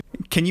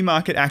can you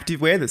market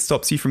activewear that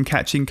stops you from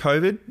catching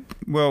COVID?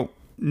 Well,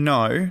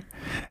 no.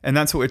 And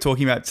that's what we're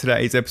talking about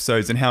today's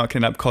episodes and how it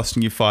can end up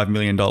costing you $5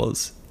 million.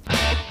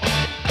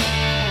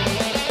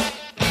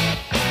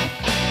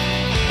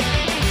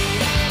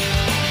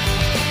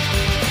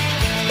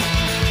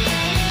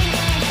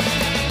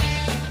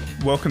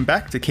 Welcome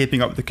back to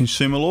Keeping Up with the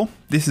Consumer Law.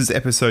 This is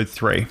episode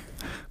 3.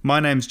 My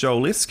name's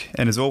Joel Lisk,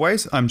 and as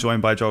always, I'm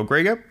joined by Joel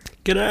Grieger.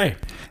 G'day.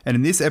 And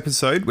in this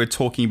episode, we're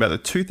talking about the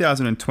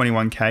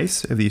 2021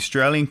 case of the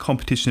Australian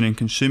Competition and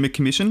Consumer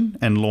Commission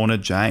and Lorna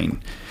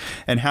Jane,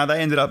 and how they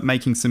ended up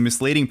making some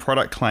misleading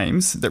product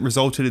claims that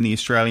resulted in the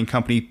Australian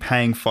company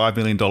paying $5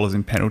 million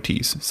in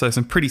penalties. So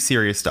some pretty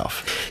serious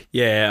stuff.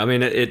 Yeah, I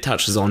mean, it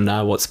touches on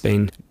what's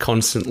been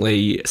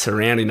constantly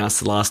surrounding us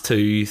the last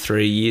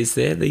 2-3 years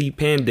there, the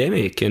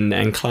pandemic,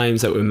 and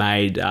claims that were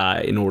made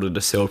in order to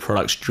sell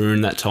products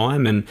during that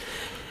time, and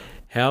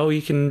how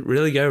you can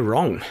really go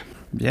wrong.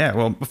 Yeah,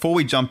 well, before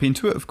we jump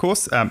into it, of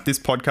course, this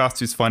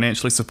podcast is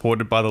financially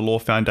supported by the Law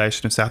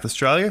Foundation of South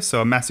Australia,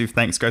 so a massive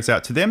thanks goes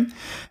out to them.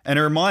 And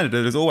a reminder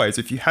that, as always,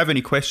 if you have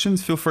any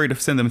questions, feel free to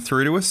send them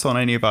through to us on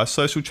any of our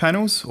social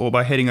channels or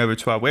by heading over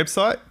to our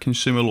website,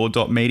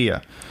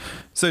 consumerlaw.media.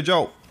 So,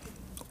 Joel,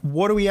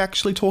 what are we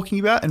actually talking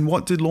about and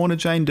what did Lorna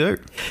Jane do?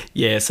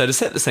 Yeah, so to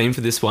set the scene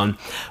for this one,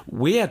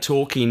 we are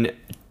talking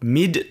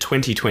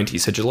mid-2020,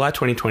 so July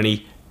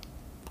 2020,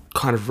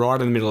 kind of right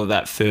in the middle of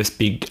that first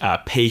big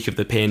peak of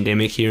the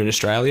pandemic here in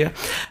Australia.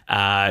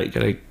 You've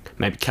got to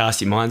maybe cast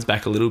your minds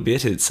back a little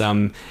bit. It's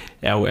our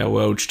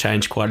world's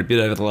changed quite a bit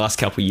over the last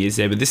couple of years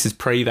there, but this is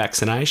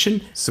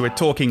pre-vaccination. So we're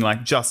talking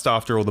like just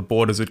after all the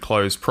borders had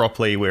closed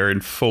properly, we're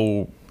in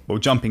full, well,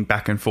 jumping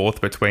back and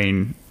forth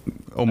between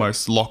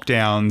almost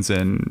lockdowns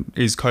and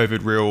is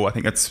COVID real? I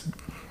think that's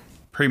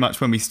pretty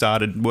much when we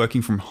started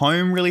working from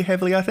home really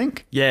heavily, I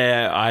think.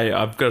 Yeah,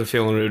 I've got a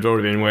feeling we'd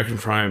already been working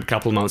from home a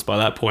couple of months by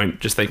that point,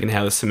 just thinking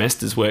how the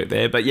semesters work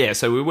there. But yeah,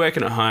 so we're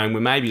working at home.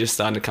 We're maybe just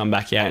starting to come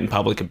back out in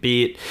public a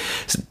bit.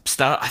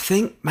 I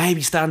think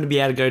maybe starting to be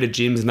able to go to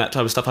gyms and that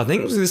type of stuff. I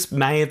think this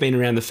may have been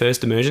around the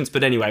first emergence.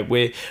 But anyway,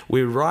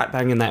 we're right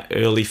bang in that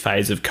early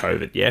phase of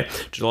COVID, yeah?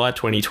 July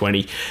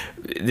 2020.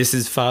 This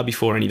is far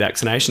before any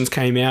vaccinations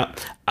came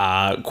out.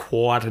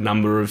 Quite a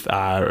number of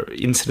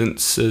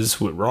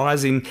incidences were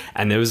rising,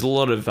 and there was a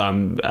lot of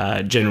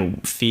general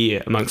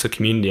fear amongst the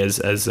community,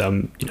 as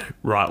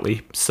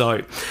rightly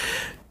so.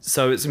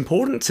 So it's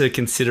important to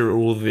consider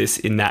all of this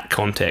in that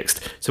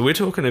context. So we're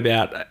talking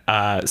about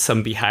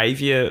some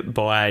behaviour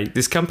by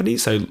this company.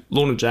 So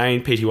Lorna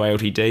Jane, Pty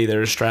Ltd, they're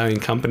an Australian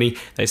company.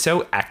 They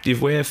sell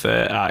activewear for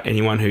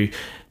anyone who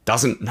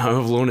doesn't know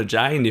of Lorna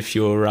Jane. If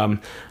you're,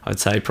 I'd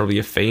say probably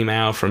a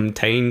female from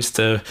teens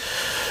to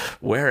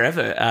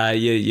wherever,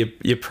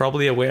 you're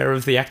probably aware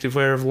of the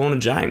activewear of Lorna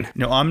Jane.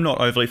 Now, I'm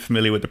not overly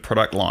familiar with the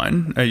product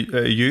line. Are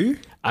you?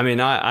 I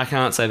mean, I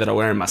can't say that I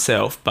wear them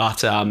myself, but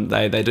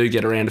they do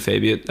get around a fair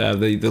bit,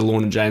 the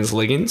Lorna Jane's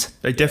leggings.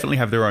 They definitely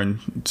have their own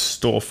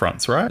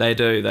storefronts, right? They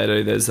do.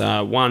 There's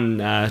one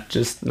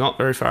just not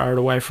very far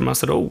away from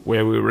us at all,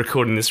 where we're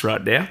recording this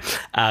right now.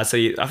 I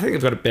think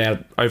they've got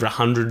about over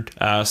 100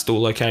 store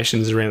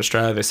locations around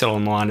Australia. They sell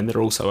online and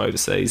they're also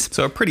overseas.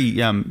 So a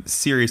pretty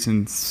serious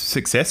and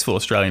successful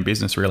Australian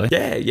business, really.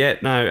 Yeah.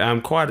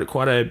 No,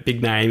 quite a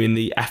big name in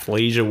the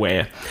athleisure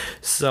wear.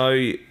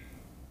 So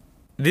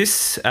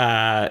this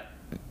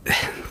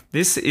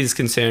is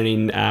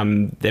concerning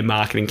their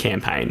marketing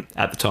campaign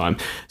at the time.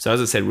 So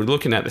as I said, we're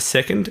looking at the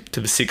 2nd to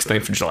the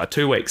 16th of July,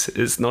 2 weeks.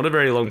 It's not a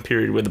very long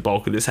period where the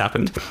bulk of this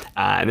happened,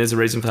 and there's a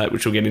reason for that,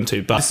 which we'll get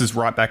into. But this is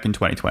right back in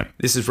 2020.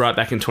 This is right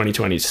back in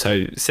 2020.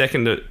 So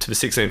 2nd to the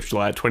 16th of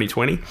July,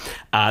 2020.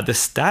 The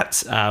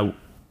stats,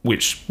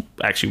 which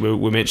actually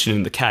were mentioned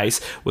in the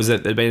case, was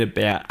that there'd been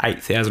about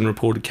 8,000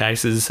 reported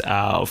cases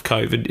of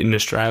COVID in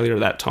Australia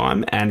at that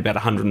time, and about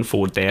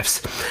 104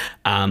 deaths.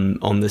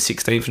 On the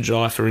 16th of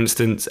July, for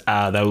instance,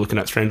 they were looking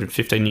at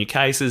 315 new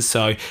cases.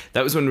 So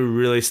that was when we were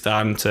really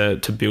starting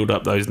to build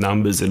up those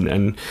numbers,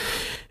 and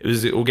it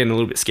was all getting a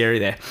little bit scary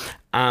there.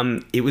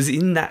 It was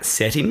in that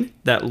setting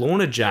that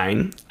Lorna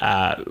Jane,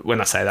 when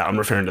I say that, I'm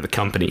referring to the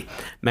company,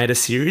 made a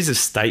series of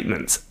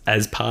statements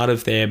as part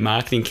of their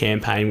marketing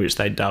campaign, which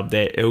they dubbed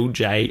their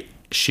LJ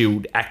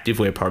Shield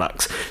activewear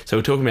products. So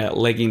we're talking about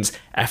leggings,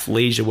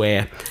 athleisure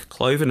wear,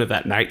 clothing of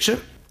that nature.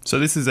 So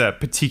this is a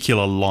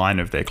particular line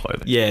of their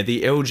clothing. Yeah,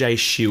 the LJ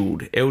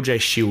Shield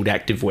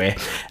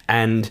activewear.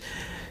 And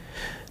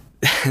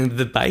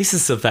the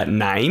basis of that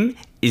name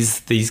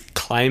is these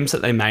claims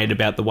that they made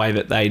about the way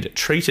that they'd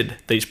treated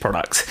these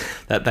products,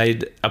 that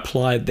they'd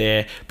applied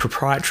their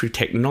proprietary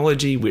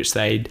technology, which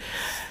they'd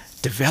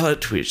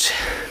developed, which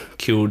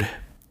killed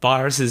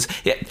viruses.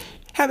 Yeah.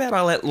 How about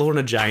I let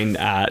Lorna Jane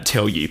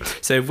tell you?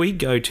 So if we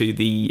go to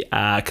the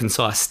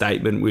concise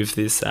statement with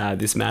this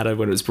matter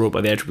when it was brought by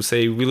the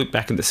ACCC, we look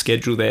back at the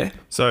schedule there.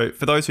 So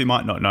for those who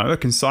might not know, a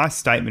concise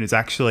statement is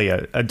actually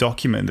a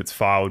document that's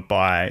filed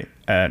by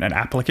an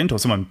applicant or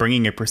someone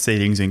bringing a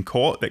proceedings in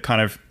court that kind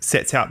of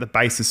sets out the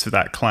basis for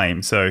that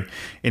claim. So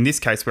in this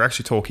case, we're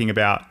actually talking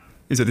about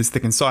is it this the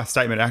concise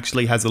statement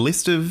actually has a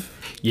list of?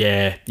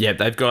 Yeah,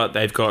 they've got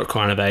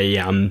kind of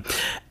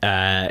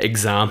a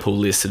example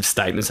list of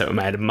statements that were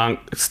made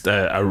amongst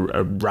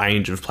a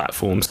range of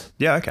platforms.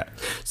 Yeah, okay.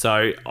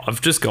 So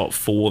I've just got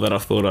 4 that I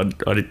thought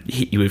I'd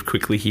hit you with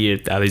quickly here.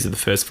 These are the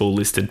first 4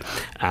 listed.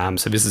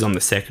 So this is on the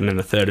 2nd and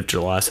the 3rd of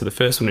July. So the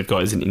first one we've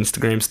got is an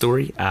Instagram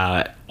story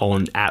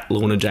on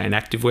 @Lorna Jane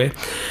Activewear,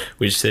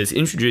 which says,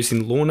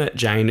 introducing Lorna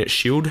Jane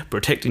Shield,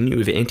 protecting you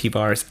with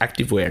antivirus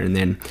activewear, and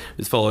then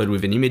it's followed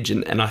with an image.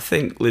 And I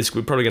think, Liz,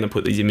 we're probably going to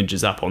put these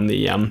images up on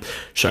the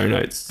show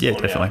notes. Yeah,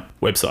 definitely.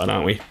 Website,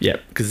 aren't we? Yeah,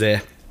 because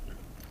they're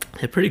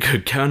pretty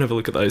good. Go and have a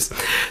look at those.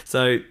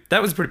 So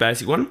that was a pretty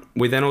basic one.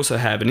 We then also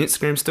have an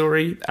Instagram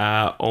story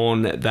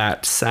on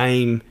that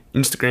same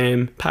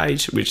Instagram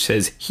page, which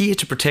says, here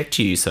to protect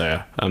you.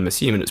 So I'm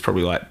assuming it's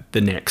probably like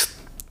the next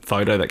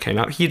photo that came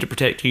up. Here to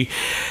protect you.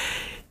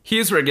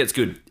 Here's where it gets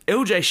good.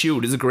 LJ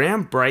Shield is a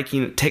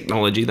groundbreaking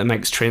technology that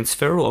makes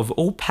transferal of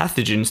all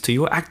pathogens to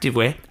your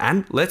activewear,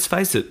 and let's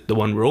face it, the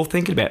one we're all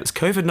thinking about is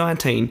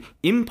COVID-19,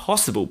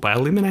 impossible by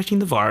eliminating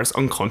the virus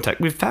on contact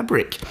with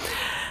fabric.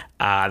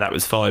 That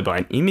was followed by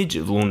an image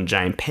of Lorna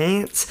Jane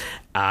pants.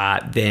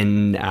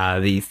 Then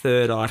the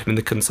third item in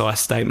the concise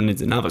statement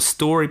is another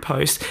story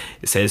post.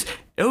 It says,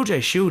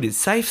 LJ Shield is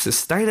safe,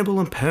 sustainable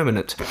and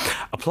permanent.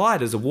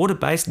 Applied as a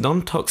water-based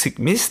non-toxic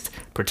mist,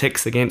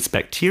 protects against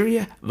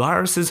bacteria,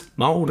 viruses,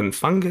 mold and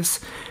fungus.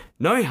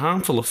 No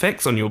harmful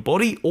effects on your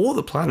body or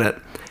the planet.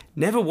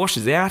 Never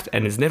washes out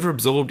and is never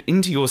absorbed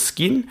into your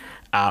skin.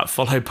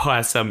 Followed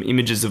by some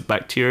images of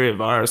bacteria,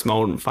 virus,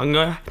 mold and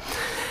fungi.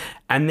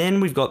 And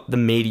then we've got the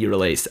media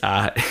release.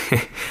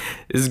 This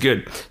is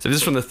good. So this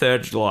is from the 3rd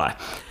of July.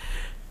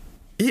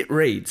 It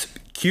reads,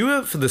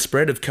 cure for the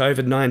spread of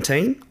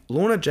COVID-19?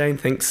 Lorna Jane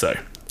thinks so.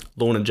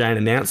 Lorna Jane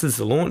announces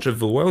the launch of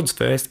the world's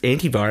first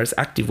antivirus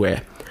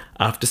activewear.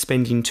 After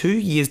spending 2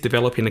 years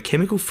developing a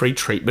chemical-free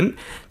treatment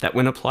that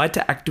when applied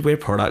to activewear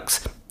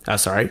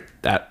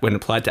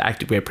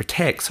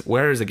protects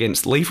wearers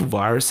against lethal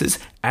viruses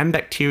and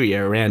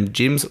bacteria around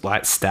gyms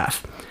like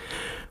staff.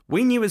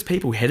 We knew as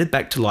people headed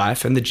back to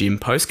life and the gym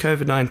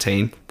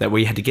post-COVID-19 that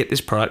we had to get this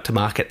product to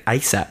market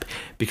ASAP,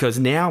 because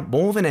now,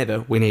 more than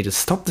ever, we need to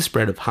stop the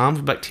spread of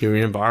harmful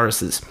bacteria and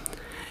viruses.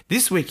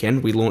 This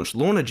weekend, we launched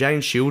Lorna Jane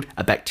Shield,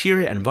 a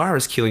bacteria and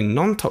virus-killing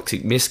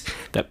non-toxic mist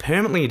that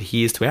permanently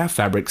adheres to our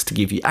fabrics to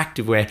give you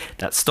activewear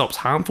that stops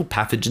harmful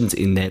pathogens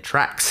in their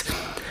tracks.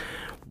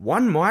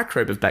 One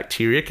microbe of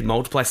bacteria can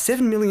multiply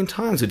 7 million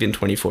times within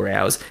 24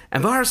 hours,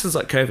 and viruses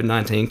like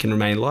COVID-19 can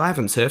remain live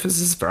on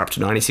surfaces for up to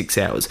 96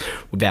 hours.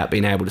 Without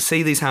being able to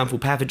see these harmful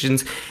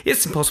pathogens,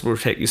 it's impossible to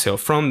protect yourself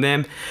from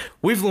them.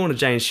 With Lorna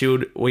Jane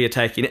Shield, we are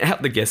taking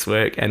out the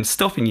guesswork and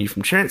stopping you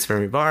from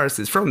transferring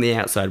viruses from the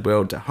outside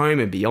world to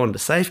home and beyond to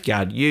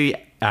safeguard you,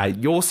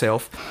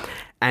 yourself,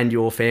 and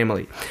your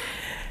family.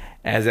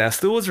 As our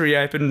stores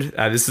reopened,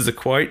 this is a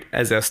quote,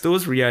 as our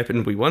stores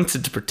reopened, we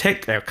wanted to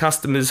protect our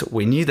customers.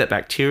 We knew that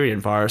bacteria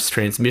and virus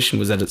transmission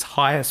was at its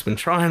highest when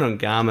trying on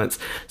garments.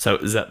 So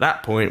it was at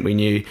that point we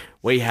knew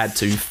we had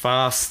to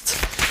fast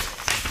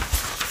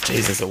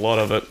a lot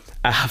of it.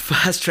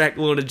 Fast track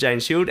Lorna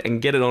Jane Shield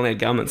and get it on our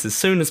garments as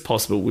soon as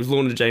possible. With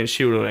Lorna Jane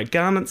Shield on our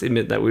garments, it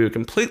meant that we were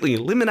completely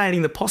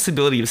eliminating the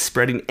possibility of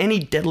spreading any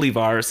deadly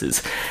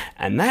viruses.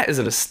 And that is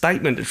a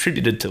statement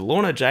attributed to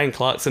Lorna Jane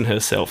Clarkson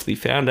herself, the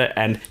founder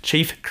and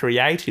chief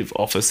creative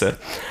officer.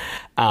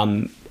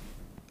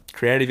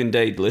 Creative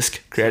indeed,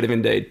 Lisk. Creative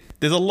indeed.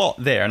 There's a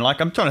lot there, and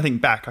I'm trying to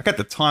think back. Like at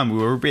the time, we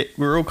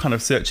were all kind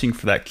of searching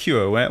for that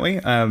cure, weren't we?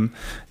 That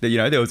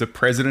there was a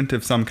president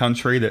of some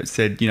country that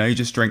said, you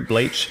just drink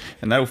bleach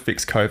and that'll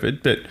fix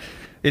COVID. But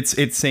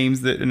it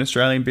seems that an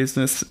Australian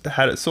business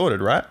had it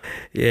sorted, right?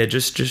 Yeah,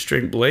 just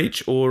drink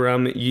bleach or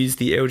use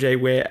the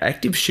LJ Wear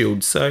Active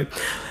Shield. So,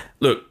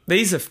 look,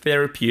 these are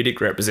therapeutic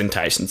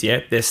representations.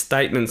 Yeah, they're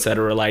statements that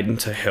are relating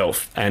to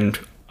health and.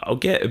 I'll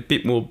get a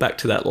bit more back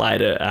to that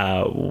later,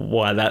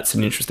 why that's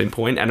an interesting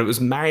point. And it was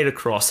made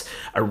across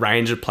a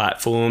range of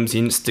platforms,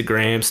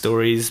 Instagram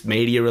stories,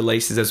 media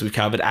releases, as we've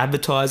covered,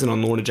 advertising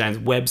on Lorna Jane's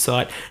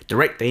website,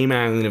 direct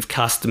emailing of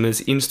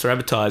customers, Insta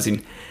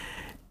advertising.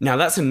 Now,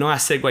 that's a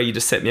nice segue you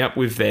just set me up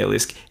with there,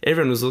 Lisk.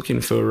 Everyone was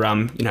looking for,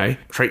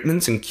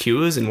 treatments and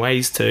cures and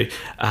ways to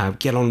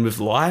get on with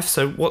life.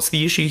 So what's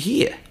the issue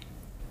here?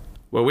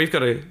 Well,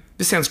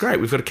 this sounds great.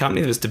 We've got a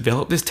company that's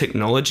developed this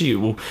technology. It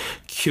will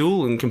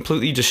kill and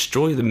completely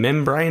destroy the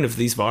membrane of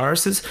these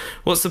viruses.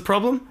 What's the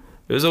problem?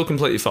 It was all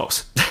completely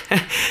false.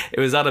 It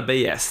was utter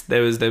BS.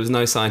 There was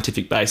no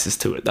scientific basis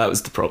to it. That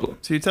was the problem.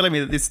 So you're telling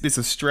me that this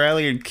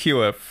Australian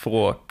cure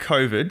for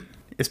COVID,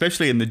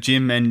 especially in the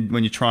gym and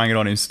when you're trying it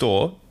on in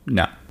store,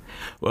 no.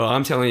 Well,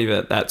 I'm telling you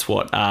that that's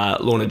what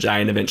Lorna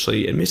Jane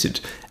eventually admitted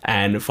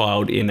and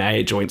filed in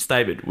a joint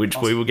statement, which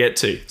we will get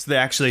to. So they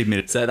actually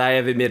admitted. So they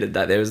have admitted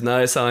that there was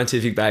no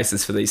scientific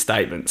basis for these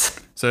statements.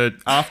 So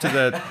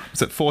after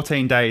was it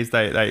 14 days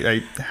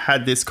they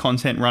had this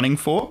content running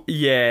for?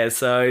 Yeah,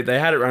 so they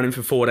had it running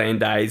for 14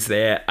 days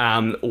there.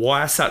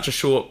 Why such a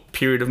short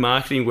period of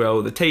marketing?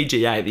 Well, the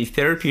TGA, the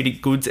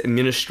Therapeutic Goods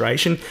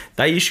Administration,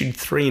 they issued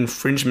 3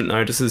 infringement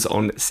notices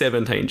on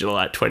 17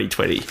 July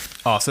 2020.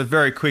 Oh, so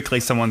very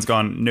quickly someone's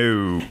gone,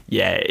 no.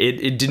 Yeah,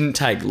 it didn't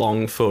take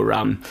long for...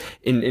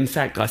 In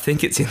fact, I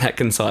think it's in that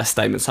concise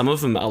statement. Some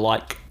of them are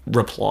like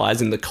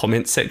replies in the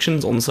comment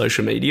sections on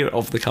social media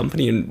of the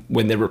company, and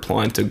when they're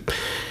replying to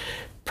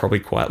probably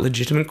quite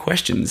legitimate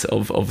questions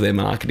of their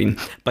marketing.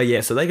 But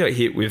yeah, so they got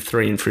hit with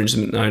 3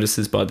 infringement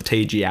notices by the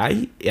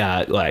TGA,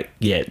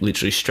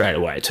 literally straight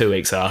away, 2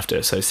 weeks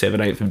after, so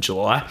 17th of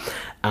July.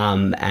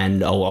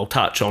 And I'll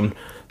touch on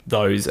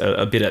those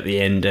a bit at the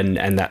end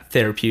and that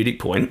therapeutic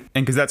point.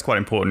 And because that's quite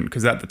important,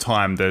 because at the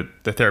time the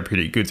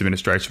Therapeutic Goods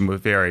Administration were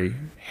very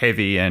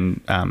heavy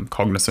and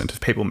cognizant of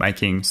people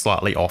making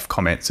slightly off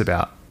comments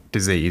about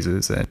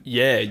diseases.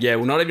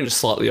 Well, not even just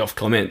slightly off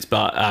comments,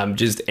 but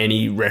just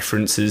any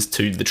references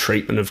to the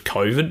treatment of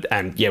COVID.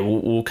 And yeah,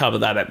 we'll cover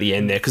that at the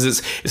end there,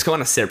 because it's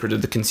kind of separate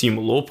of the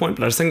consumer law point,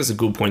 but I just think it's a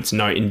good point to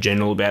note in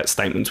general about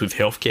statements with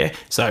healthcare.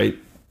 So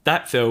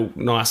that fell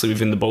nicely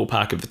within the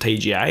ballpark of the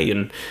TGA,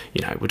 and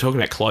we're talking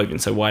about clothing,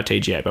 so why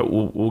TGA? But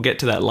we'll get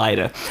to that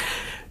later.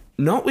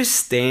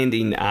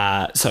 Notwithstanding,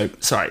 at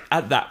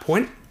that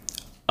point,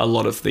 a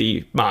lot of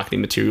the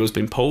marketing material has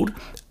been pulled.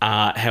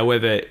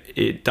 However,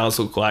 it does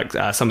look like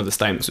some of the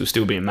statements were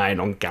still being made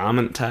on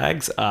garment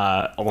tags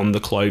on the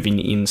clothing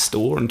in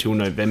store until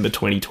November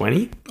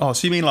 2020. Oh,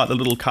 so you mean like the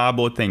little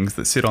cardboard things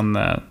that sit on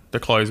the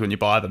clothes when you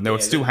buy them? They were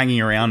still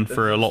hanging around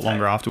for a lot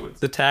longer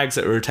afterwards. The tags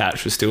that were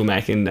attached were still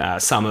making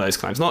some of those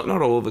claims. Not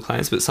all of the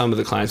claims, but some of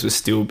the claims were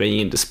still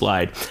being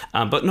displayed.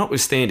 But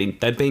notwithstanding,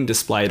 they'd been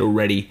displayed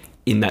already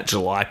in that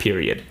July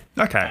period.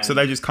 Okay, so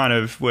they just kind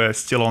of were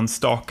still on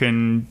stock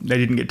and they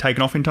didn't get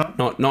taken off in time?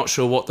 Not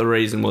sure what the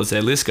reason was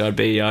there, Lisk.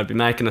 I'd be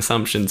making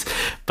assumptions.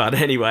 But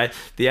anyway,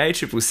 the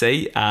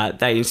ACCC,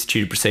 they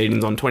instituted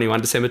proceedings on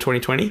 21 December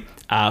 2020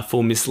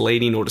 for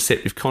misleading or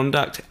deceptive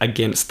conduct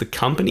against the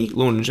company,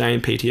 Lorna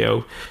Jane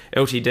PTL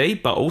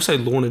Ltd, but also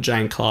Lorna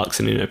Jane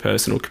Clarkson in her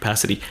personal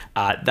capacity.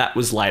 That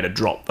was later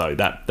dropped, though,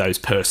 those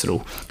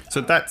personal. So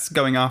that's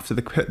going after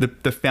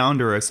the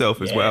founder herself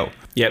as well?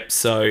 Yep,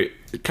 so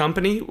the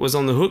company was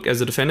on the hook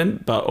as a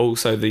defendant, but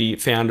also the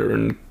founder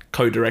and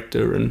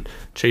co-director and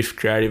chief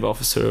creative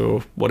officer,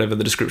 or whatever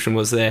the description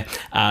was there,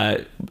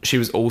 she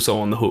was also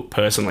on the hook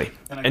personally,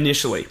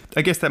 initially.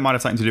 I guess that might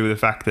have something to do with the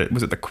fact that,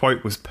 the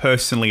quote was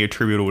personally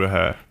attributable to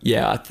her?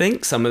 Yeah, I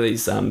think some of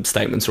these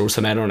statements are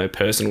also made on her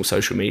personal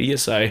social media,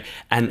 so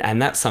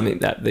and that's something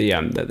that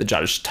the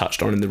judge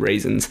touched on in the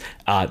reasons.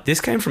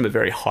 This came from a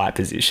very high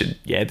position.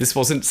 Yeah, this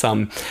wasn't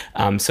some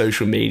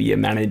social media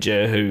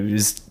manager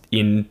who's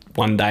in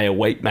one day a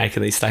week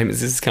making these statements.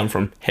 This has come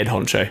from head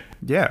honcho.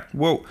 Yeah,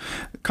 well,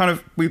 kind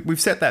of,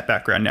 we've set that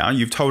background now.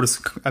 You've told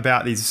us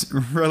about these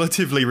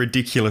relatively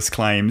ridiculous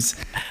claims.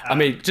 I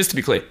mean, just to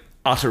be clear,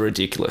 utter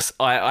ridiculous.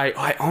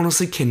 I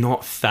honestly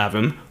cannot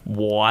fathom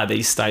why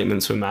these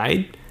statements were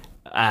made,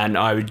 and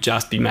I would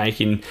just be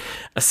making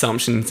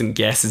assumptions and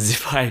guesses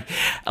if I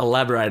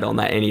elaborate on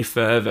that any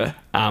further.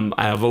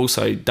 I've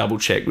also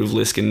double-checked with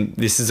Lisk, and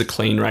this is a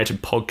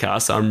clean-rated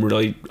podcast, so I'm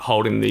really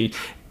holding the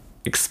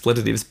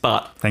expletives,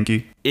 but thank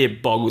you.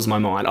 It boggles my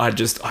mind. I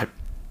do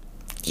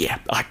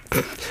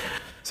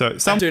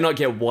not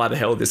get why the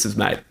hell this is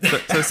made.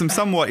 So some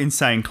somewhat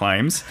insane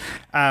claims,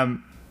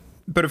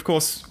 but of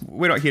course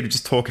we're not here to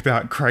just talk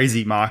about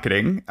crazy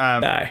marketing.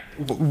 No.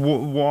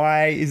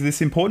 Why is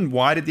this important?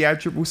 Why did the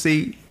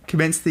ACCC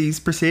commence these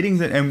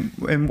proceedings,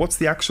 and what's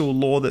the actual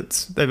law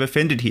that they've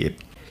offended here?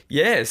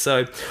 Yeah,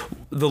 so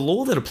the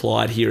law that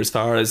applied here as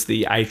far as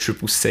the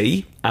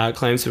ACCC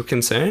claims were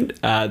concerned,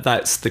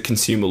 that's the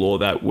consumer law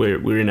that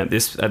we're in at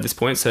this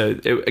point. So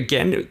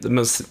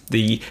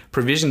the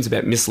provisions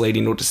about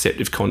misleading or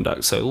deceptive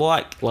conduct. So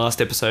like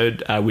last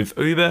episode with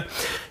Uber,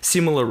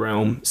 similar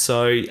realm.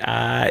 So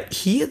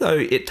here though,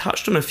 it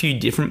touched on a few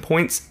different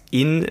points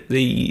in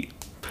the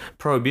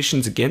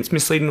prohibitions against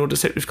misleading or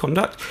deceptive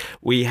conduct.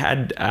 We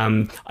had, I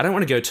don't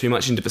want to go too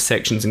much into the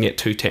sections and get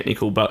too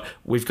technical, but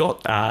we've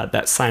got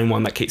that same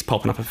one that keeps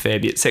popping up a fair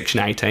bit,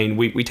 Section 18.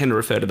 We tend to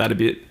refer to that a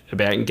bit,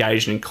 about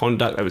engaging in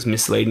conduct that was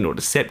misleading or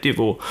deceptive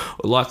or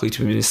likely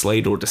to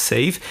mislead or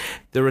deceive.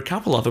 There are a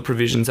couple other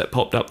provisions that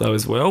popped up though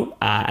as well,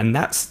 and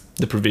that's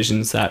the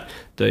provisions that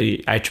the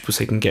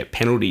ACCC can get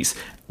penalties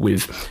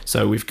with.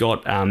 So we've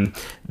got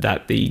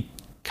that the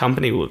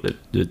company or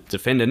the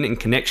defendant, in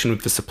connection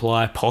with the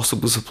supply,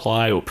 possible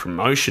supply or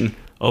promotion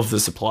of the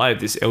supply of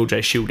this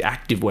LJ Shield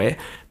activewear,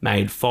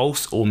 made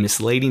false or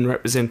misleading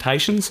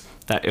representations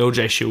that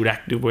LJ Shield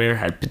activewear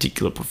had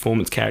particular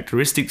performance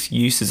characteristics,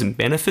 uses and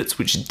benefits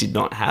which it did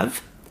not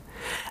have.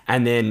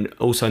 And then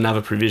also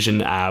another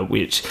provision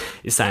which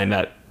is saying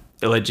that,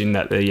 alleging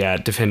that the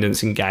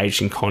defendants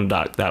engaged in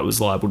conduct that was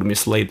liable to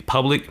mislead the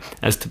public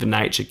as to the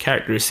nature,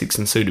 characteristics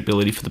and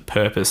suitability for the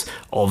purpose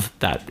of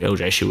that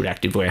LJ Shield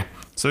activewear.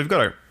 So we've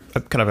got a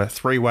kind of a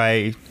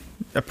three-way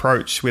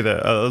approach with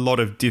a lot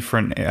of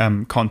different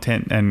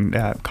content and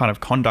kind of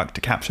conduct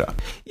to capture.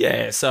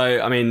 Yeah,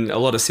 so I mean, a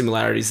lot of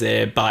similarities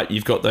there, but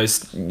you've got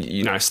those,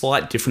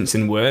 slight difference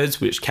in words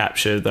which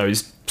capture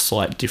those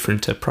slight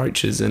different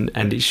approaches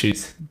and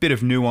issues. Bit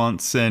of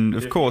nuance, and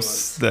of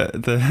course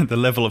the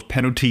level of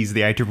penalties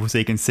the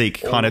ACCC can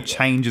seek kind of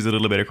changes a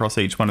little bit across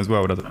each one as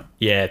well, doesn't it?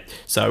 Yeah,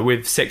 so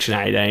with Section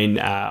 18,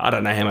 I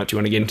don't know how much you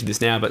want to get into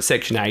this now, but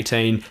Section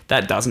 18,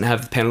 that doesn't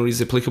have the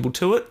penalties applicable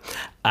to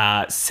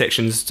it.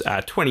 Sections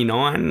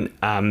 29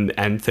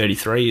 and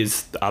 33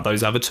 are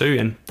those other two,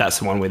 and that's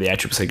the one where the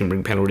ACCC can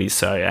bring penalties.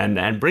 So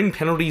and bring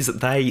penalties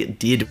that they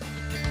did.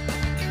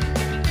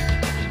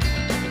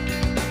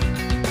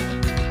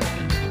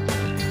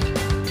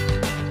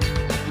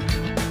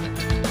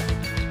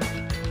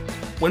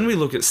 When we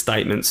look at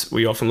statements,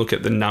 we often look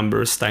at the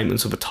number of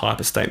statements or the type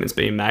of statements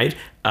being made.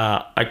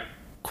 I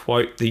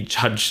quote the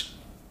judge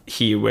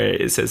here where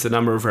it says the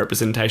number of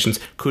representations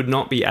could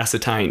not be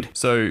ascertained.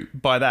 So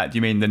by that,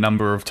 you mean the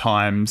number of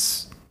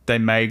times they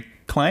made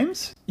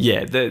claims?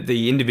 Yeah,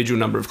 the individual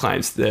number of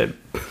claims.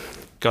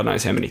 God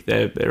knows how many.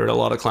 There are a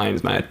lot of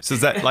claims made. So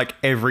is that like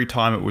every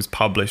time it was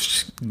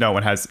published, no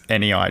one has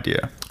any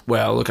idea?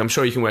 Well, look, I'm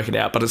sure you can work it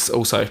out, but it's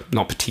also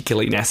not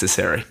particularly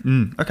necessary.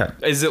 Okay.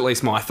 Is at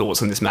least my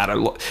thoughts on this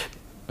matter.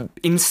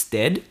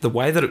 Instead, the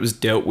way that it was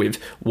dealt with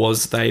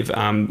was they've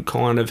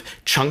kind of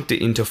chunked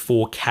it into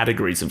 4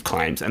 categories of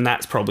claims, and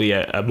that's probably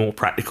a more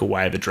practical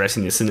way of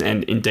addressing this,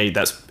 and indeed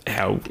that's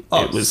how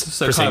it was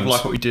so presented. kind of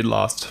like what we did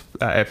last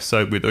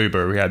episode with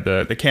Uber. We had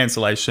the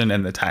cancellation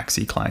and the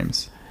taxi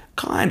claims.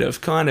 Kind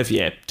of,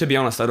 yeah. To be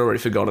honest, I'd already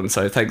forgotten,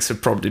 so thanks for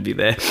prompting me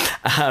there.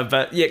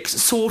 But yeah,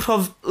 sort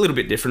of a little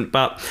bit different.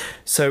 But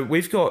so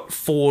we've got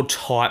 4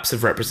 types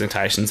of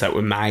representations that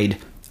were made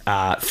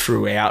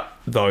throughout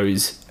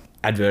those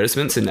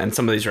advertisements, and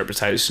some of these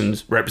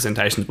representations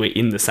were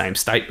in the same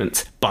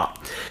statements, but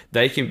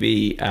they can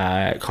be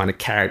kind of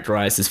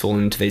characterised as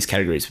falling into these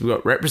categories. We've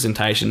got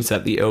representations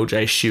that the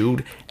LJ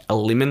Shield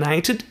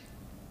eliminated.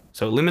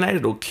 So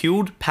eliminated or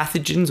killed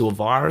pathogens or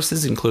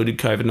viruses, included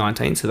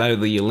COVID-19. So they were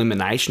the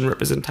elimination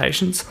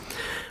representations.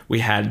 We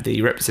had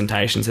the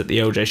representations that the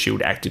LJ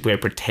Shield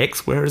Activewear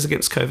protects wearers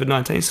against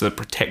COVID-19. So the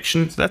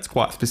protection. So that's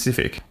quite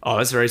specific. Oh,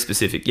 that's very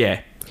specific, yeah.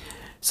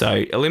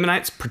 So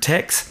eliminates,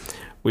 protects.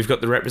 We've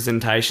got the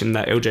representation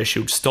that LJ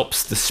Shield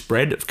stops the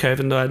spread of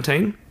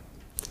COVID-19.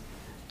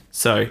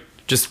 So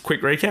just a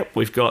quick recap.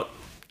 We've got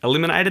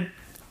eliminated,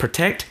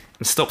 protect,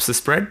 and stops the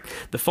spread.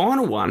 The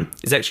final one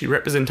is actually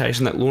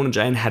representation that Lorna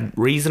Jane had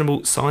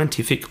reasonable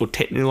scientific or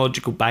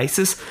technological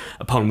basis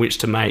upon which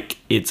to make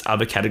its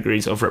other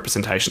categories of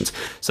representations.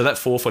 So that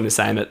 4th one is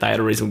saying that they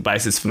had a reasonable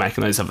basis for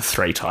making those other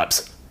 3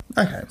 types.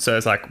 Okay, so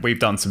it's like we've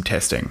done some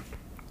testing.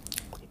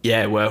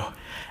 Yeah, well,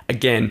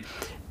 again,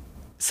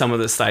 some of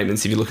the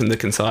statements, if you look in the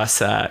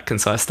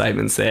concise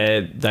statements there,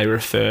 they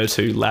refer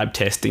to lab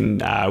testing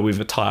with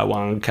a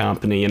Taiwan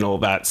company and all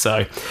that.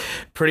 So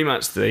pretty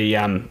much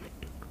the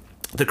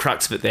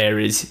crux of it there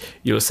is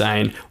you're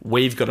saying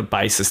we've got a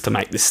basis to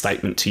make this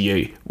statement to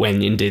you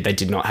when indeed they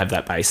did not have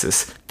that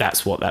basis.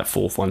 That's what that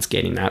 4th one's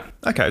getting at.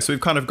 Okay, so we've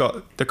kind of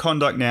got the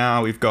conduct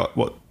now. We've got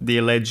what the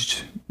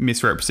alleged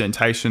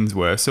misrepresentations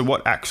were. So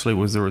what actually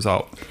was the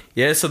result?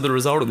 Yeah, so the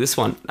result of this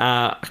one,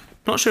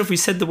 not sure if we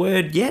said the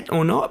word yet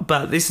or not,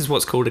 but this is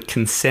what's called a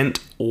consent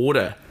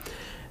order.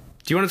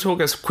 Do you want to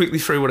talk us quickly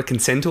through what a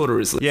consent order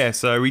is? Yeah,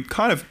 so we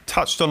kind of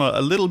touched on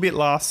a little bit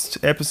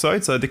last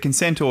episode. So the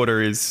consent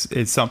order is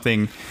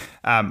something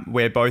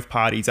where both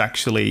parties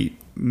actually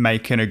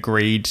make an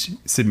agreed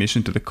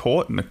submission to the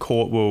court, and the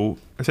court will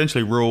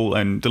essentially rule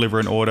and deliver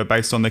an order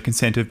based on the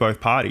consent of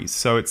both parties.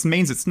 So it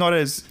means it's not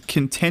as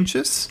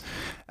contentious.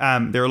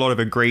 There are a lot of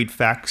agreed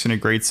facts and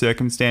agreed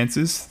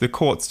circumstances. The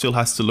court still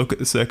has to look at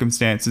the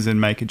circumstances and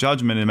make a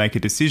judgment and make a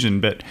decision,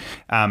 but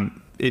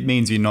it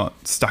means you're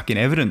not stuck in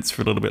evidence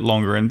for a little bit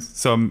longer. And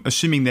so I'm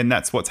assuming then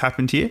that's what's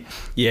happened here?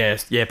 Yeah,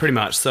 pretty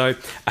much. So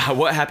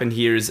what happened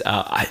here is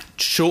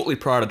shortly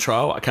prior to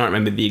trial, I can't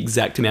remember the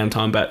exact amount of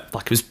time, but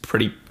it was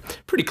pretty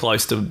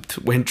close to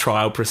when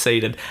trial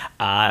proceeded,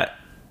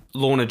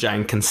 Lorna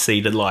Jane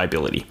conceded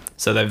liability.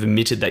 So they've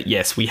admitted that,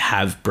 yes, we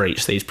have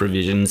breached these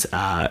provisions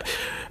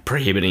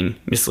prohibiting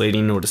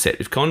misleading or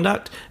deceptive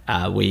conduct.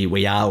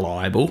 We are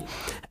liable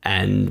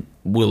and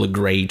will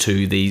agree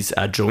to these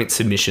joint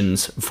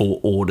submissions for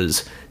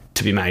orders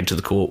to be made to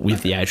the court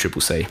with the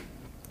ACCC.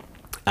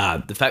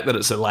 The fact that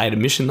it's a late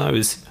admission, though,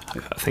 is,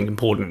 I think,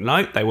 important to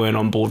note. They weren't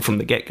on board from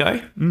the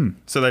get-go.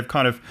 So they've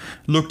kind of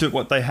looked at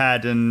what they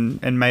had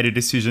and made a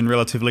decision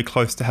relatively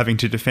close to having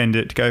to defend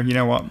it to go, you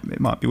know what, it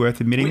might be worth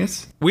admitting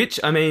this. Which,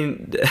 I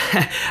mean,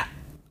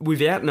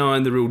 without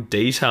knowing the real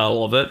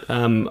detail of it,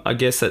 I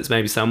guess that's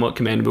maybe somewhat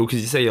commendable,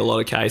 because you see a lot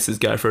of cases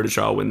go through to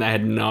trial when they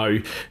had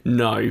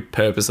no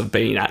purpose of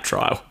being at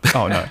trial.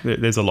 Oh, no,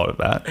 there's a lot of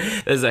that.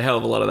 There's a hell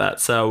of a lot of that.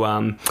 So,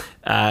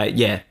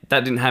 yeah,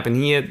 that didn't happen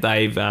here.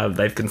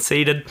 They've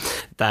conceded.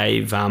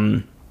 They've,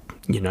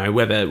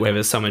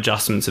 whether some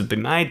adjustments have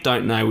been made,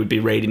 don't know, would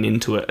be reading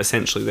into it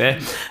essentially there.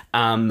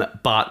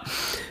 But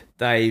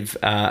they've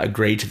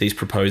agreed to these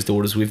proposed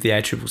orders with the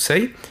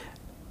ACCC.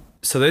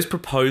 So those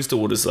proposed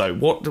orders, though,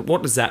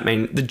 what does that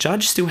mean? The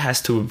judge still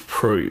has to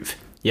approve.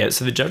 Yeah,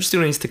 so the judge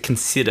still needs to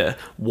consider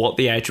what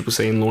the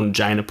ACCC and Lorna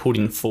Jane are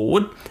putting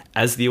forward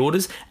as the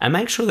orders and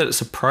make sure that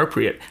it's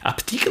appropriate.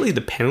 Particularly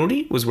the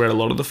penalty was where a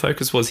lot of the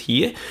focus was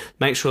here.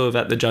 Make sure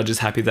that the judge is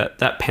happy that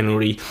that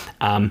penalty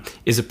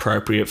is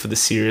appropriate for the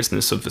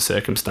seriousness of the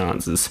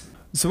circumstances.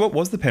 So what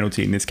was the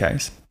penalty in this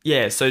case?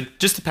 Yeah, so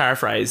just to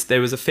paraphrase,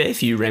 there was a fair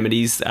few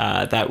remedies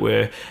that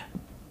were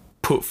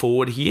put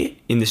forward here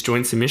in this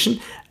joint submission.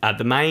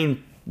 The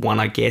main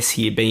one, I guess,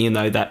 here being,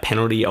 though, that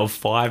penalty of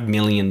 $5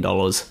 million.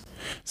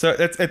 So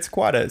it's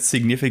quite a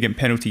significant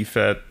penalty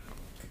for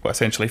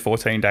essentially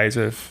 14 days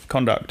of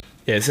conduct.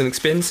 Yeah, it's an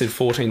expensive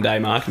 14-day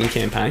marketing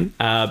campaign.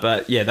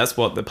 But yeah, that's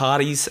what the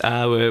parties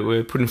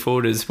were putting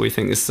forward as we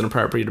think this is an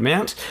appropriate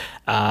amount.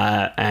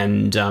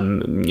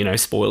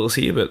 Spoilers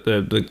here, but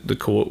the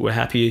court were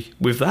happy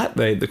with that.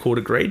 The court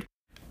agreed.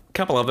 A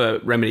couple other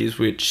remedies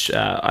which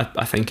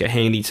I think are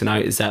handy to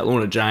note is that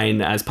Lorna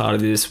Jane, as part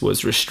of this,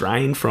 was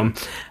restrained from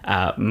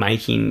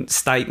making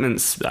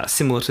statements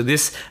similar to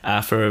this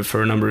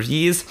for a number of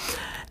years.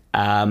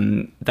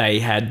 They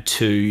had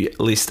to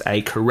list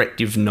a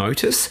corrective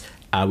notice,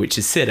 which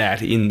is set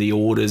out in the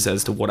orders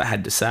as to what it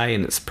had to say,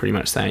 and it's pretty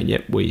much saying,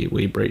 yep,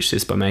 we breached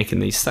this by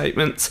making these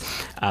statements.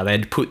 They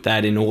had to put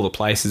that in all the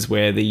places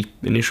where the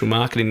initial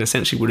marketing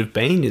essentially would have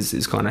been,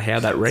 is kind of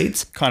how that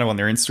reads. Kind of on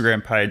their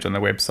Instagram page, on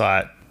their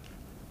website.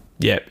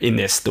 Yeah, in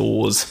their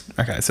stores.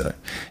 Okay, so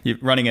you're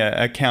running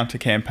a counter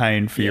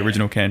campaign for your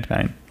original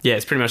campaign. Yeah,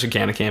 it's pretty much a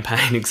counter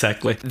campaign,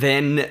 exactly.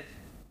 Then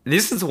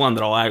this is the one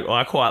that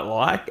I quite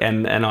like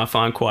and I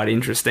find quite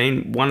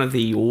interesting. One of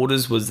the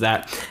orders was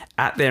that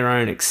at their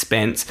own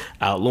expense,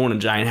 Lorna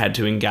Jane had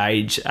to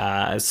engage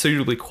a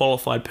suitably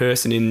qualified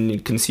person in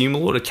consumer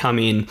law to come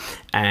in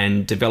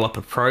and develop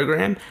a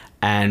program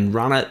and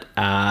run it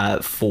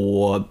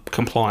for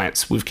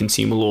compliance with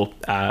consumer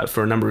law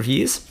for a number of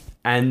years.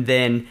 And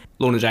then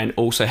Lorna Jane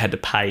also had to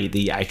pay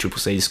the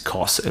ACCC's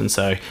costs, and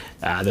so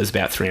there's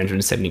about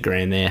 370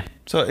 grand there.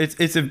 So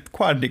it's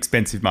quite an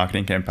expensive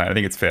marketing campaign, I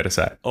think it's fair to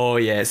say. Oh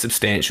yeah,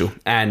 substantial.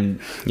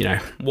 And,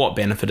 what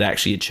benefit it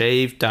actually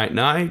achieved, don't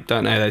know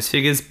those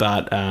figures,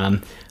 but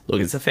look,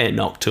 it's a fair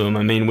knock to them.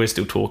 I mean, we're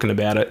still talking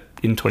about it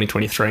in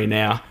 2023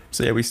 now.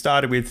 So yeah, we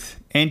started with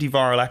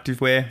antiviral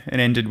activewear and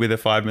ended with a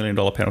 $5 million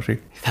penalty.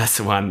 That's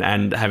the one,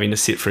 and having to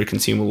sit through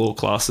consumer law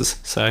classes.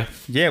 So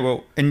yeah,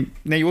 well, and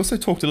now you also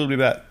talked a little bit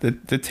about the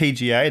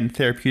TGA and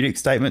therapeutic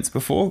statements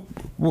before.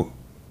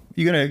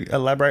 You're going to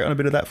elaborate on a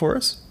bit of that for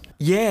us?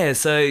 Yeah,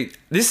 so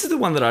this is the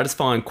one that I just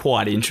find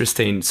quite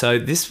interesting. So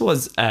this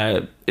was,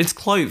 it's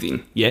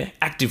clothing, yeah?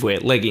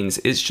 Activewear, leggings,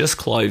 it's just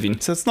clothing.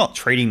 So it's not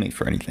treating me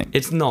for anything?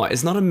 It's not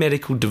a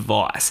medical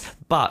device.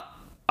 But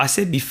I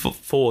said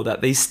before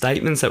that these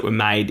statements that were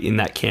made in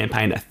that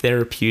campaign are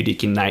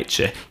therapeutic in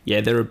nature.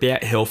 Yeah, they're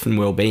about health and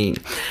well-being.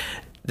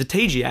 The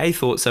TGA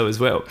thought so as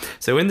well.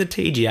 So when the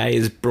TGA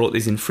has brought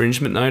these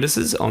infringement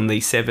notices on the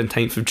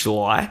 17th of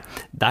July,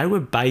 they were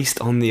based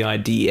on the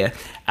idea,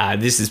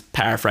 this is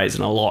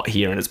paraphrasing a lot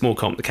here and it's more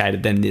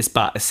complicated than this,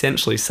 but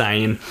essentially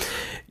saying,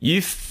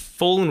 you've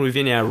fallen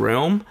within our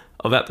realm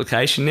of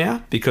application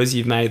now because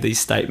you've made these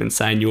statements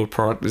saying your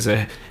product is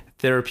a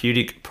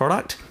therapeutic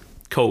product.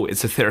 Cool,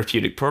 it's a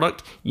therapeutic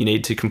product. You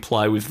need to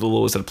comply with the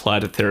laws that apply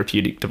to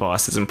therapeutic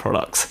devices and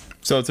products.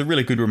 So it's a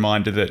really good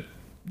reminder that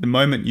the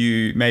moment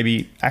you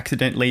maybe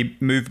accidentally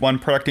move one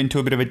product into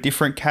a bit of a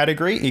different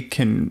category, it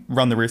can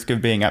run the risk of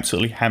being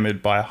absolutely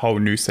hammered by a whole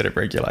new set of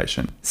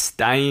regulation.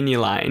 Stay in your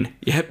lane.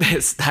 Yep,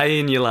 stay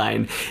in your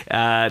lane.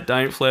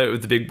 Don't flirt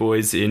with the big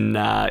boys in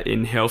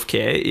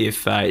healthcare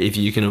if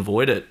you can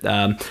avoid it.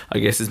 I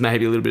guess is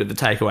maybe a little bit of the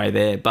takeaway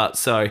there. But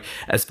so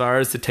as far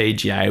as the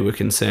TGA were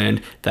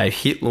concerned, they've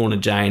hit Lorna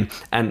Jane.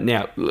 And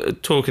now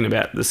talking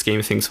about the scheme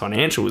of things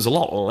financial, it was a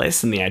lot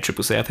less than the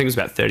ACCC. I think it was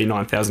about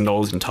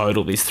 $39,000 in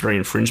total, these three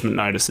infringement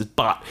notices,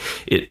 but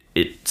it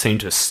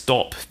seemed to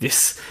stop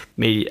this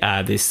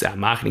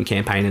marketing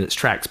campaign in its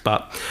tracks.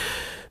 But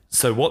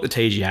so what the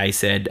TGA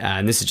said,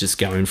 and this is just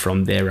going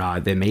from their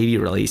media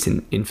release,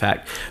 in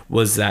fact,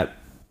 was that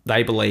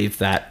they believe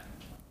that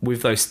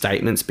with those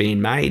statements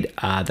being made,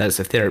 that's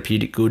a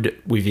therapeutic good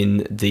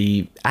within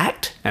the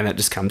Act, and that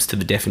just comes to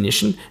the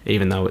definition,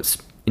 even though it's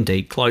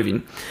indeed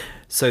clothing.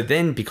 So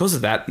then, because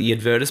of that, the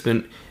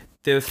advertisement,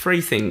 there were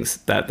three things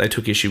that they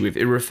took issue with.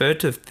 It referred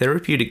to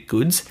therapeutic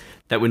goods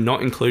that were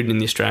not included in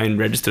the Australian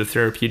Register of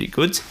Therapeutic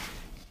Goods,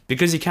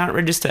 because you can't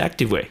register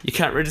activewear, you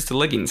can't register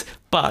leggings,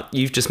 but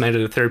you've just made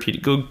it a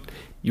therapeutic good.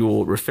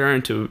 You're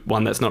referring to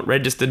one that's not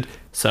registered,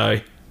 so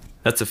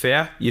that's a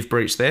foul. You've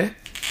breached there.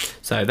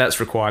 So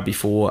that's required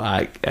before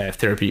a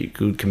therapeutic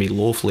good can be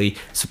lawfully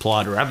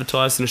supplied or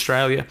advertised in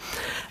Australia.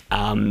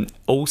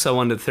 Also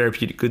under the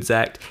Therapeutic Goods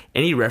Act,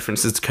 any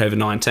references to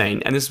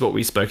COVID-19, and this is what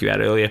we spoke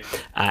about earlier,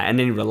 and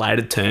any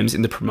related terms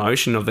in the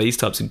promotion of these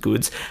types of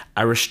goods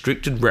are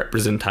restricted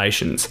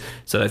representations.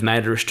 So they've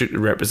made a restricted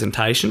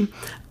representation,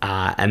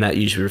 and that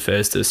usually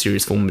refers to a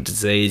serious form of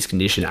disease,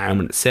 condition,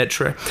 ailment,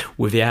 etc.,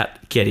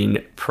 without getting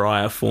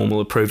prior formal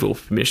approval or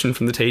permission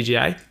from the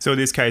TGA. So in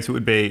this case, it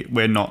would be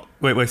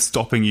we're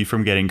stopping you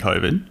from getting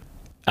COVID.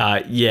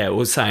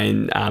 We're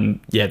saying,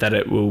 that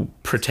it will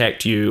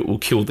protect you, it will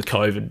kill the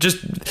COVID.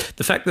 Just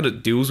the fact that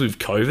it deals with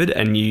COVID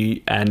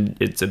and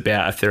it's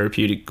about a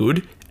therapeutic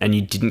good and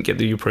you didn't get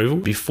the approval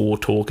before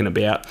talking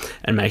about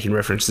and making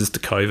references to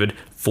COVID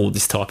for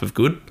this type of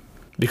good,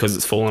 because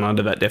it's fallen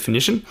under that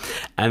definition.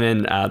 And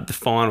then the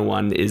final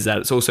one is that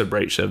it's also a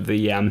breach of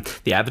the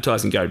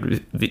advertising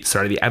code.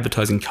 The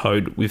advertising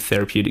code with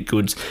therapeutic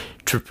goods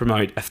to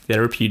promote a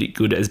therapeutic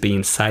good as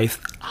being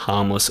safe,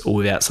 harmless, or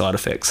without side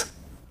effects.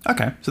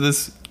 Okay, so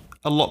there's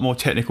a lot more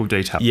technical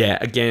detail. Yeah,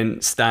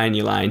 again, stay in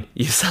your lane.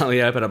 You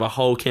suddenly open up a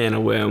whole can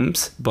of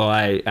worms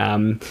by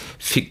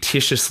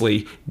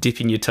fictitiously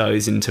dipping your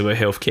toes into a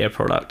healthcare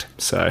product.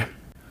 So,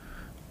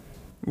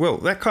 well,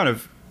 that kind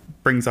of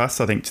brings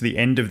us, I think, to the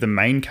end of the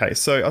main case.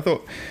 So I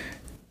thought,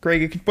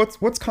 Greg,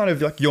 what's kind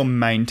of like your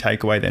main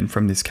takeaway then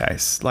from this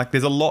case? Like,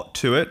 there's a lot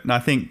to it, and I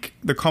think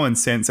the common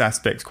sense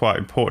aspect's quite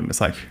important.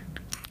 It's like,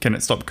 can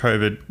it stop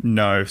COVID?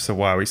 No, so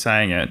why are we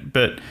saying it?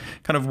 But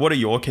kind of what are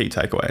your key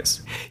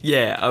takeaways?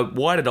 Yeah,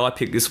 why did I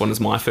pick this one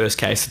as my first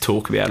case to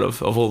talk about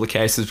of all the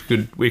cases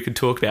we could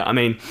talk about? I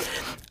mean,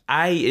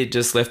 it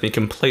just left me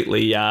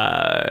completely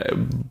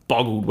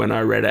boggled when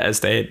I read it as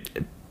to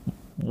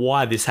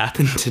why this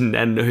happened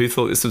and who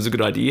thought this was a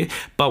good idea.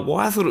 But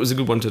why I thought it was a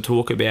good one to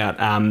talk about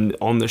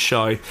on the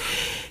show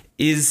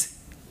is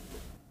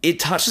it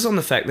touches on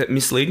the fact that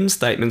misleading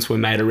statements were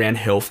made around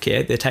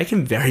healthcare. They're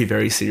taken very,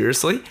 very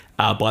seriously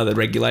by the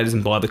regulators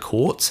and by the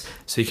courts.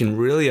 So you can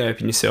really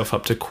open yourself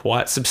up to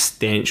quite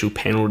substantial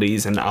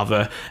penalties and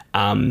other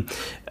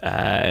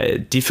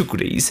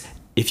difficulties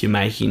if you're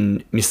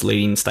making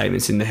misleading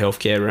statements in the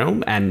healthcare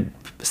realm, and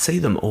see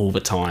them all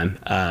the time.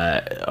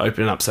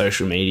 Open up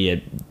social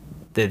media.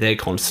 They're there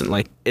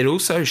constantly. It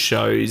also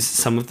shows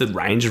some of the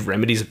range of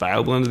remedies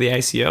available under the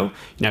ACL. You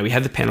know, we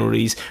had the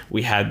penalties,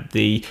 we had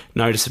the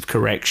notice of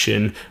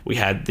correction, we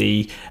had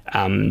the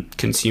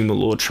consumer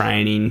law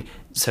training.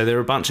 So there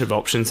are a bunch of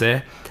options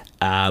there,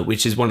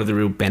 which is one of the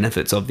real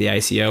benefits of the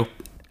ACL.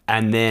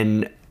 And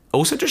then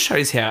also just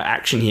shows how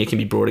action here can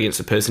be brought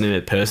against a person in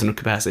a personal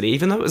capacity,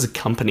 even though it was a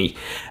company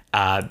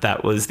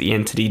that was the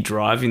entity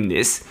driving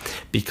this,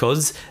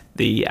 because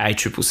the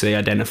ACCC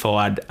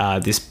identified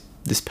this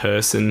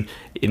person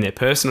in their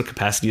personal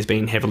capacity as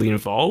being heavily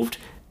involved.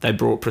 They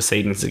brought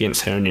proceedings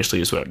against her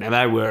initially as well. Now,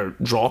 they were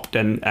dropped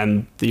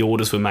and the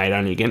orders were made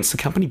only against the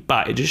company,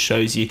 but it just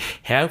shows you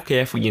how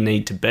careful you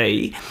need to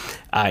be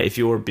if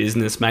you're a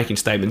business making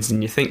statements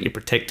and you think you're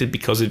protected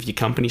because of your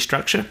company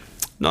structure.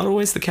 Not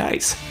always the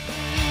case.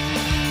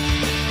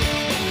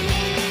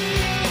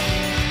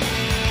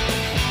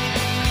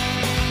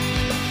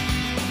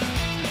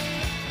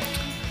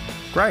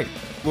 Great.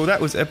 Well,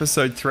 that was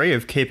episode 3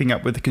 of Keeping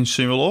Up with the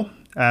Consumer Law.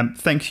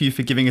 Thank you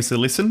for giving us a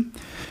listen.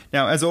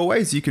 Now, as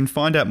always, you can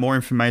find out more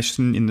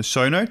information in the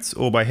show notes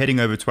or by heading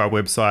over to our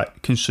website,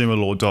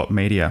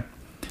 consumerlaw.media.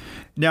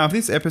 Now, if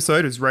this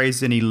episode has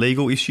raised any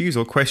legal issues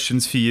or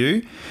questions for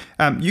you,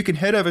 you can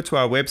head over to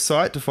our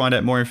website to find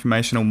out more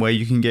information on where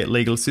you can get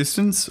legal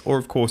assistance, or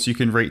of course, you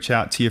can reach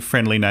out to your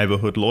friendly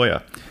neighbourhood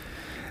lawyer.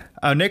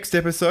 Our next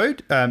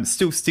episode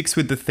still sticks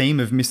with the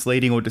theme of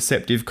misleading or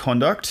deceptive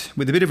conduct,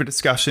 with a bit of a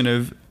discussion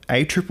of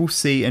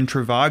ACCC and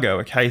Trivago,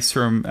 a case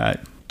from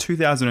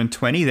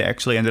 2020 that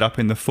actually ended up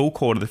in the full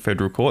court of the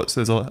federal court.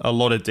 So there's a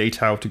lot of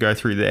detail to go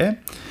through there.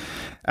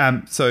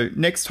 So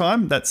next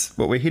time, that's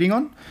what we're hitting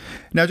on.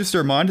 Now, just a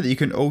reminder that you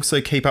can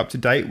also keep up to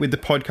date with the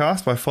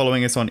podcast by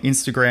following us on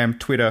Instagram,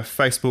 Twitter,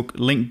 Facebook,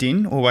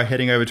 LinkedIn, or by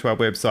heading over to our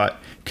website,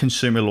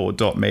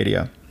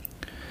 consumerlaw.media.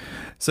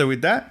 So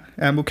with that,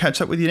 we'll catch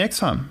up with you next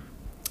time.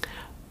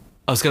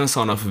 I was going to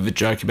sign off with a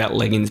joke about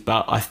leggings,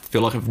 but I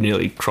feel like I've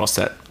nearly crossed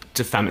that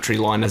defamatory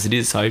line as it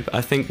is, so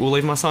I think we'll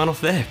leave my sign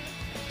off there.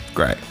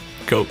 Great.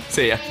 Cool.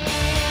 See ya.